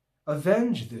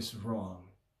 Avenge this wrong,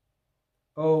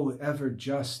 O ever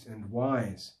just and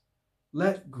wise,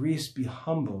 let Greece be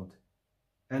humbled,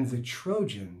 and the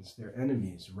Trojans, their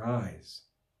enemies, rise,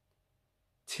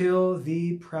 till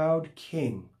the proud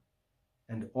king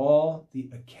and all the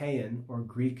Achaean or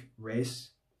Greek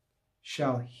race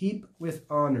shall heap with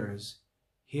honors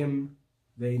him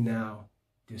they now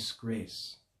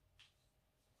disgrace.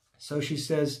 So she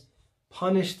says,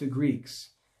 punish the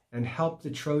Greeks and help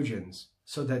the Trojans,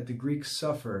 so that the Greeks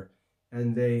suffer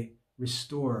and they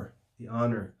restore the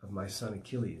honor of my son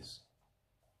Achilles.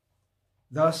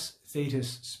 Thus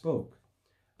Thetis spoke,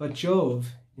 but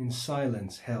Jove in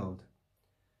silence held,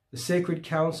 the sacred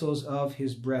counsels of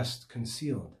his breast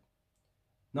concealed.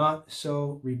 Not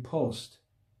so repulsed,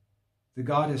 the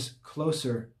goddess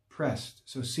closer pressed.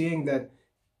 So seeing that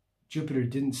Jupiter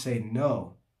didn't say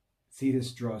no,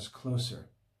 Thetis draws closer,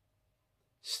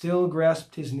 still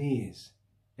grasped his knees,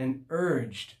 and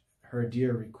urged her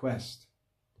dear request.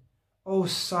 O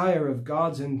sire of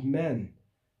gods and men,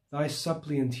 thy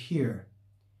suppliant hear.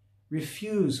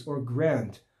 Refuse or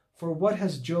grant, for what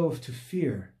has Jove to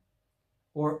fear?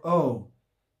 Or, oh,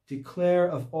 declare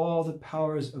of all the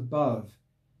powers above,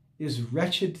 is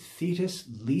wretched Thetis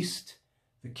least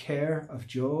the care of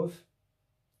Jove?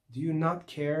 Do you not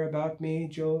care about me,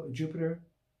 Jupiter?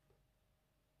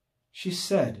 She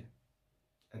said,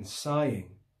 and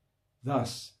sighing,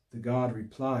 thus the god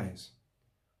replies,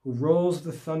 who rolls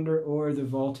the thunder o'er the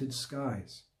vaulted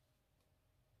skies.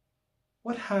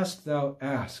 What hast thou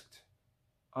asked?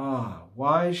 Ah,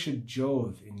 why should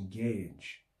Jove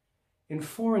engage in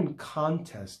foreign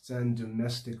contests and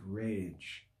domestic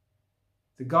rage?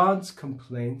 The gods'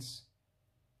 complaints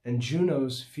and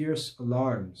Juno's fierce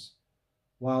alarms,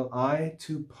 while I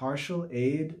to partial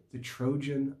aid the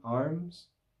Trojan arms?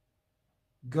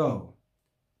 Go,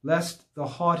 lest the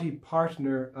haughty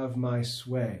partner of my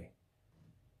sway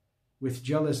with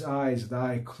jealous eyes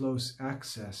thy close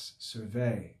access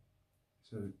survey.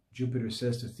 So Jupiter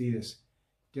says to Thetis,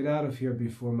 get out of here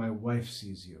before my wife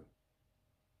sees you,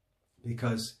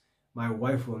 because my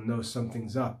wife will know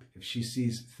something's up if she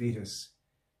sees Thetis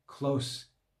close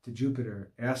to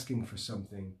Jupiter asking for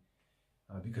something,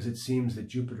 because it seems that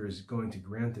Jupiter is going to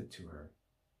grant it to her.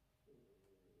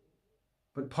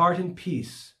 But part in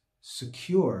peace,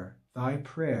 secure, thy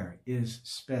prayer is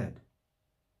sped.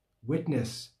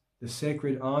 Witness the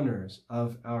sacred honors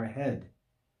of our head,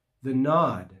 the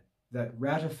nod that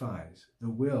ratifies the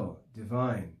will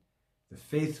divine, the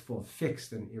faithful,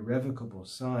 fixed, and irrevocable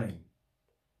sign.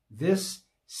 This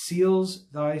seals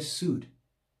thy suit,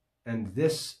 and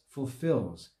this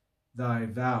fulfills thy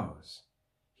vows.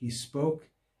 He spoke,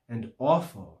 and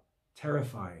awful,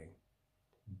 terrifying,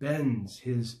 bends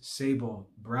his sable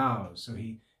brows, so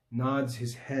he nods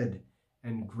his head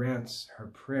and grants her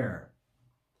prayer,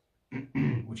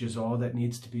 which is all that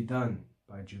needs to be done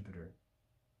by Jupiter.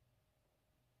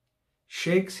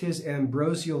 Shakes his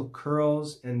ambrosial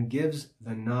curls and gives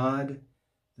the nod,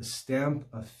 the stamp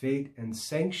of fate and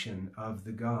sanction of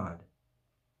the god.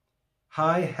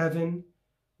 High heaven,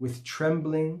 with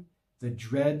trembling, the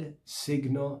dread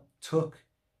signal took,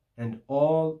 and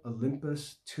all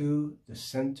Olympus to the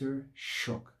center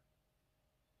shook.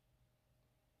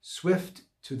 Swift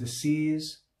to the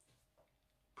seas,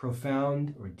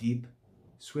 profound or deep,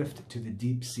 swift to the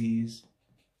deep seas,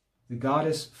 the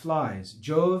goddess flies,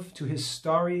 Jove to his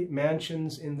starry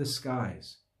mansions in the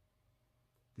skies.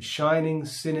 The shining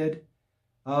synod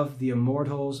of the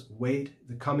immortals wait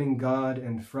the coming god,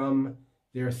 and from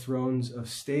their thrones of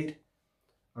state,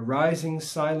 arising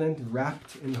silent,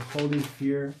 wrapped in holy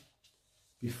fear,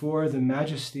 before the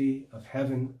majesty of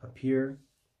heaven appear.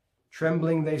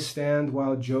 Trembling they stand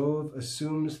while Jove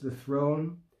assumes the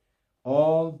throne,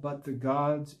 all but the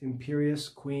gods' imperious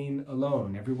queen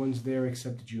alone. Everyone's there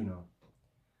except Juno.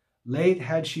 Late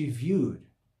had she viewed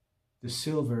the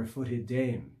silver-footed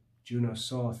dame, Juno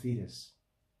saw Thetis,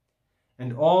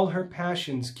 and all her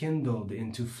passions kindled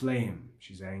into flame.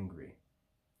 She's angry.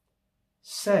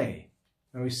 Say,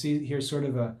 now we see here sort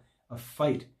of a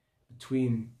fight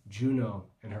between Juno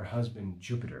and her husband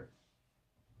Jupiter.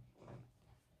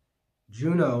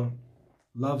 Juno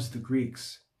loves the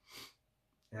Greeks,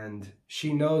 and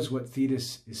she knows what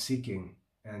Thetis is seeking,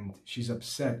 and she's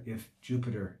upset if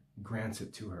Jupiter grants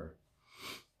it to her.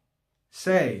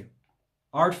 Say,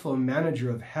 artful manager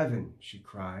of heaven, she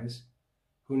cries,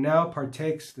 who now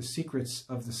partakes the secrets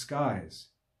of the skies.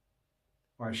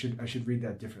 Or I should read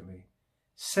that differently.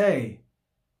 Say,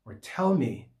 or tell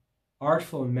me,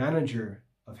 artful manager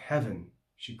of heaven,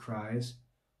 she cries,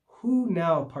 who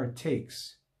now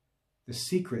partakes the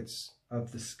secrets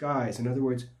of the skies? In other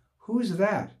words, who's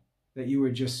that you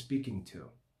were just speaking to?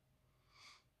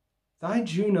 Thy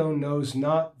Juno knows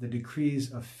not the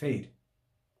decrees of fate.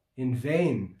 in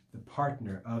vain the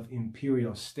partner of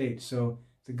imperial state. So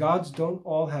the gods don't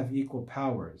all have equal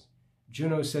powers.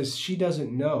 Juno says she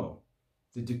doesn't know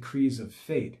the decrees of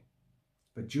fate,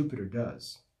 but Jupiter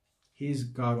does. He's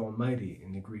God Almighty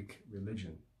in the Greek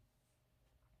religion.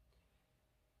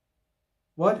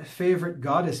 What favorite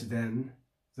goddess then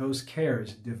those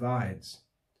cares divides,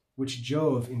 which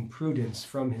Jove in prudence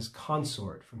from his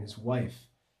consort, from his wife,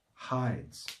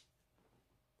 hides?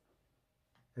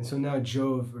 And so now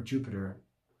Jove, or Jupiter,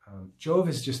 Jove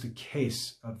is just a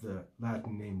case of the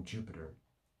Latin name Jupiter.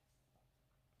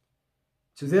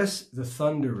 To this the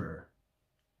thunderer,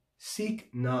 seek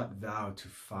not thou to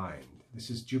find. This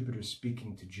is Jupiter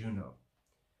speaking to Juno.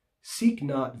 Seek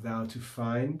not thou to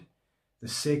find the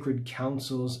sacred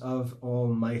counsels of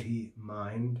almighty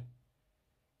mind.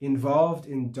 Involved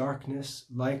in darkness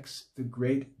likes the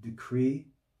great decree,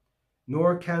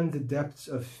 nor can the depths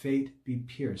of fate be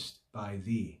pierced by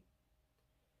thee.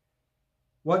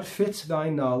 What fits thy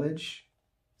knowledge,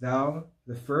 thou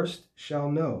the first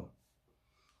shall know.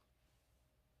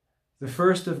 The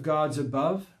first of gods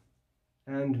above,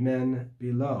 and men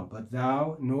below. But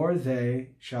thou nor they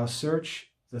shall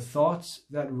search the thoughts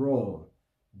that roll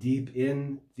deep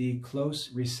in the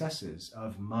close recesses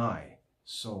of my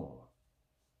soul.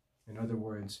 In other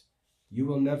words, you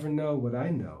will never know what I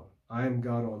know. I am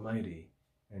God Almighty,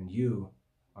 and you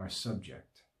are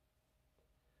subject.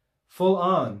 Full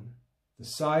on, the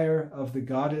sire of the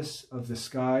goddess of the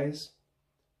skies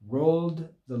rolled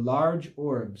the large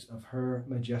orbs of her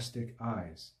majestic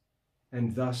eyes,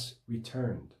 and thus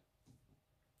returned.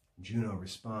 Juno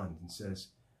responds and says,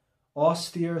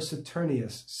 Austere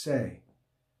Saturnius, say,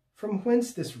 from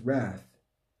whence this wrath,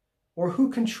 or who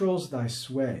controls thy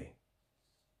sway?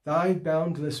 Thy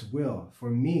boundless will for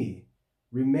me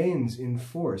remains in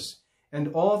force, and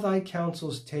all thy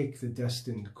counsels take the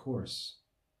destined course.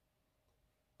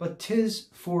 But 'tis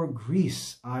for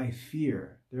Greece I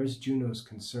fear. There's Juno's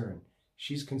concern.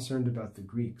 She's concerned about the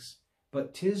Greeks.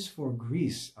 But 'tis for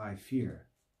Greece I fear.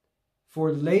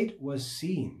 For late was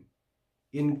seen,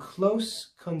 in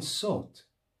close consult,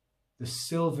 the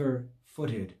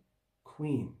silver-footed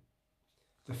queen.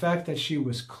 The fact that she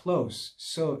was close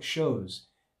so shows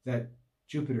that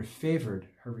Jupiter favored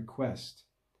her request,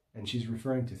 and she's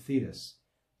referring to Thetis,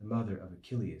 the mother of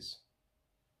Achilles.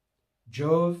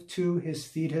 Jove to his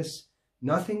Thetis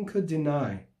nothing could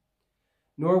deny,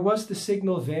 nor was the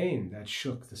signal vain that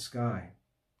shook the sky.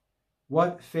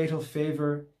 What fatal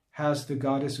favor has the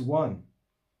goddess won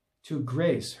to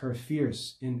grace her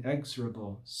fierce,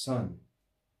 inexorable son?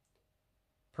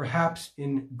 Perhaps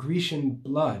in Grecian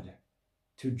blood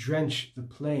to drench the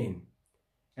plain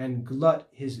and glut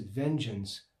his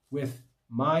vengeance with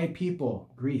my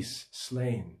people Greece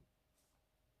slain.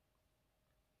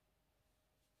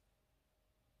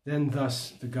 Then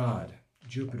thus the god,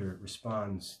 Jupiter,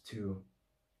 responds to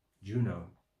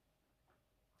Juno.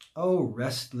 O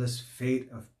restless fate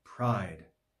of pride,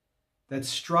 that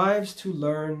strives to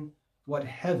learn what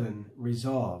heaven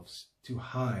resolves to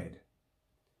hide.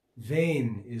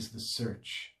 Vain is the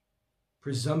search,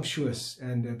 presumptuous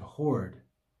and abhorred,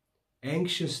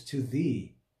 anxious to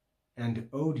thee and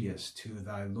odious to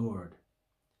thy Lord.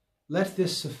 Let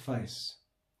this suffice,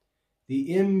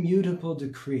 the immutable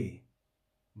decree,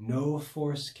 no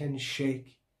force can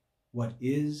shake what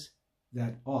is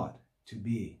that ought to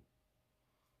be.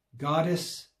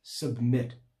 Goddess,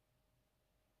 submit,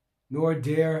 nor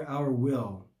dare our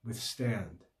will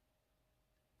withstand,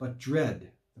 but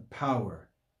dread the power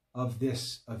of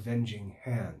this avenging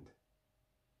hand.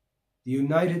 The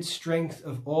united strength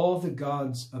of all the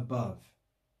gods above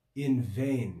in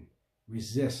vain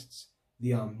resists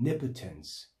the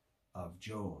omnipotence of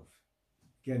Jove.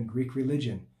 Again, Greek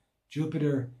religion.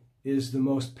 Jupiter is the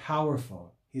most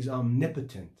powerful. He's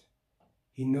omnipotent.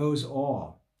 He knows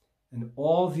all, and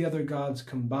all the other gods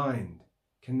combined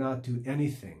cannot do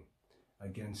anything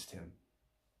against him.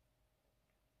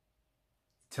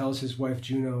 He tells his wife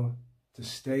Juno to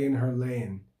stay in her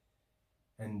lane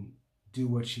and do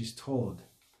what she's told,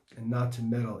 and not to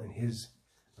meddle in his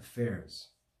affairs.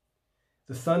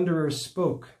 The thunderer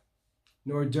spoke,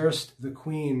 nor durst the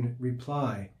queen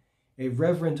reply. A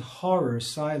reverent horror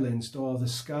silenced all the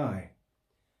sky.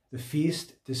 The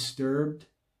feast disturbed,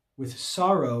 with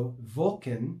sorrow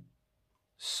Vulcan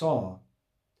saw,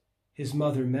 his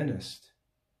mother menaced,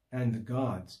 and the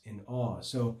gods in awe.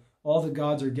 So all the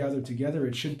gods are gathered together.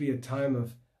 It should be a time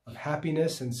of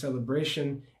happiness and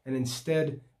celebration, and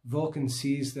instead Vulcan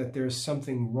sees that there's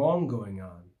something wrong going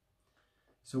on.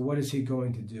 So what is he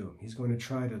going to do? He's going to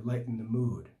try to lighten the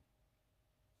mood.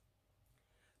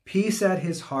 Peace at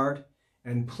his heart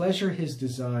and pleasure his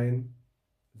design,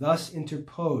 thus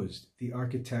interposed the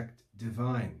architect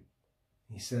divine.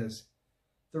 He says,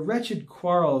 "The wretched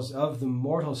quarrels of the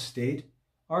mortal state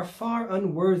are far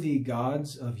unworthy,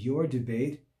 gods, of your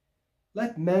debate.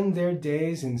 Let men their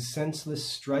days in senseless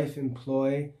strife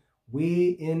employ,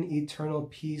 we in eternal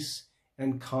peace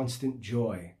and constant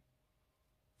joy.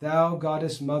 Thou,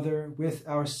 goddess mother, with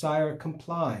our sire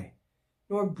comply,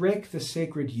 nor break the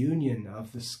sacred union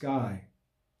of the sky,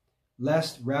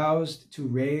 lest roused to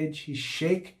rage he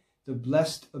shake the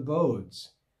blessed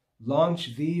abodes,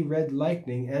 launch thee red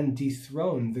lightning and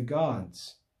dethrone the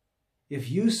gods.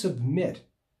 If you submit,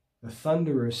 the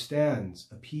thunderer stands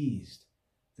appeased,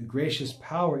 the gracious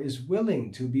power is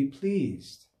willing to be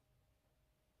pleased."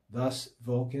 Thus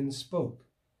Vulcan spoke,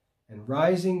 and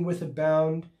rising with a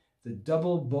bound, the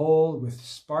double bowl with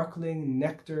sparkling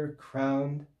nectar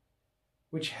crowned,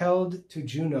 which held to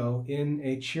Juno in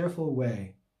a cheerful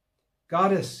way.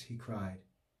 "Goddess," he cried,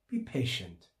 "be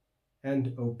patient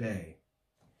and obey.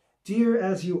 Dear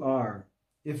as you are,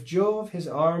 if Jove his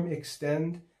arm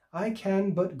extend, I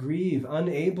can but grieve,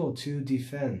 unable to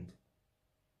defend.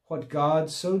 What god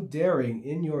so daring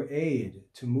in your aid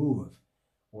to move,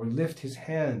 or lift his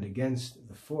hand against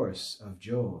the force of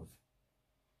Jove?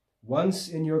 Once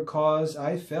in your cause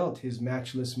I felt his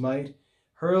matchless might,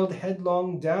 hurled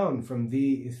headlong down from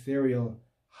the ethereal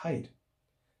height,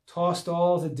 tossed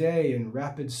all the day in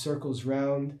rapid circles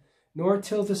round, nor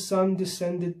till the sun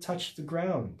descended touched the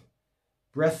ground.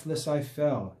 Breathless I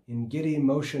fell, in giddy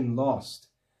motion lost,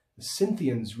 the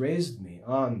Cynthians raised me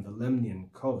on the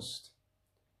Lemnian coast."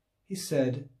 He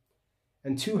said,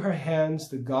 and to her hands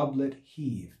the goblet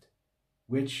heaved,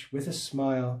 which with a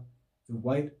smile the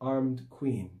white-armed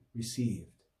queen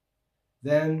received.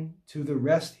 Then to the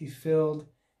rest he filled,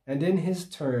 and in his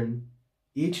turn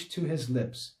each to his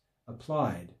lips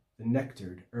applied the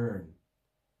nectared urn.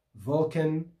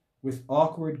 Vulcan with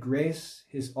awkward grace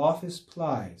his office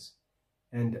plies,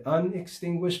 and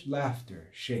unextinguished laughter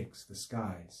shakes the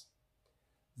skies.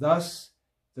 Thus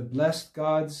the blessed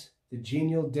gods the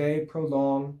genial day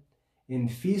prolong, in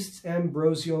feasts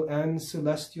ambrosial and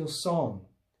celestial song.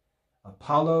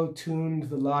 Apollo tuned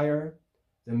the lyre,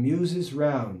 the muses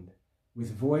round,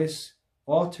 with voice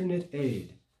alternate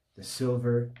aid the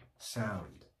silver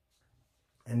sound.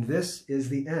 And this is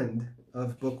the end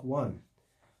of Book 1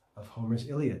 of Homer's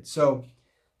Iliad. So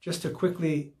just to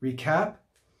quickly recap,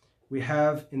 we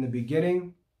have in the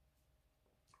beginning,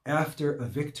 after a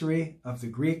victory of the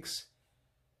Greeks,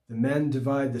 the men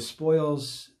divide the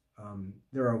spoils.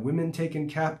 There are women taken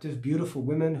captive, beautiful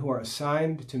women who are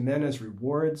assigned to men as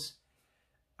rewards.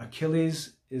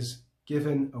 Achilles is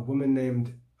given a woman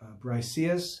named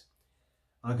Briseis.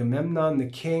 Agamemnon, the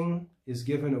king, is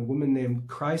given a woman named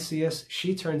Chryseis.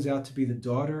 She turns out to be the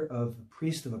daughter of the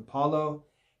priest of Apollo.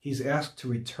 He's asked to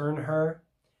return her.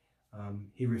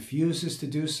 He refuses to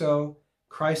do so.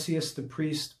 Chryseis, the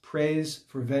priest, prays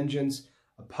for vengeance.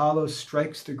 Apollo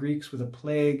strikes the Greeks with a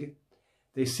plague.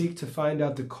 They seek to find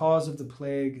out the cause of the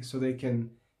plague so they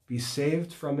can be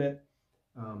saved from it.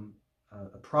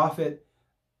 A prophet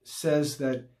says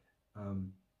that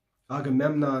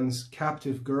Agamemnon's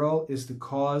captive girl is the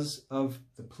cause of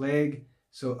the plague.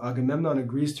 So Agamemnon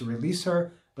agrees to release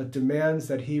her, but demands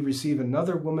that he receive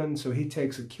another woman. So he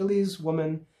takes Achilles'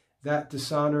 woman. That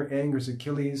dishonor angers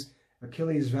Achilles.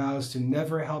 Achilles vows to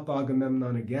never help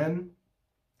Agamemnon again.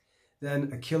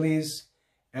 Then Achilles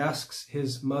asks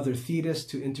his mother Thetis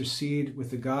to intercede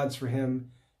with the gods for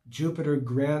him. Jupiter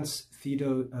grants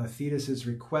Thetis'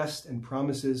 request and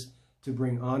promises to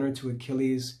bring honor to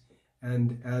Achilles.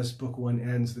 And as Book 1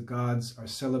 ends, the gods are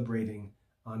celebrating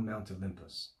on Mount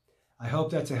Olympus. I hope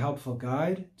that's a helpful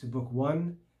guide to Book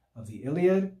 1 of the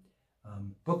Iliad.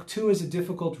 Book 2 is a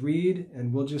difficult read,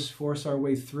 and we'll just force our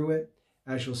way through it,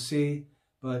 as you'll see.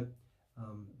 But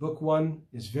Book 1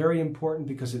 is very important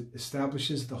because it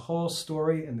establishes the whole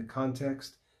story and the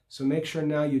context. So make sure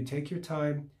now you take your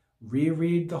time,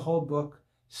 reread the whole book,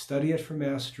 study it for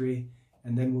mastery,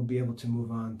 and then we'll be able to move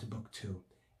on to Book 2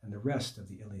 and the rest of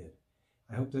the Iliad.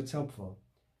 I hope that's helpful.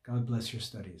 God bless your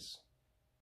studies.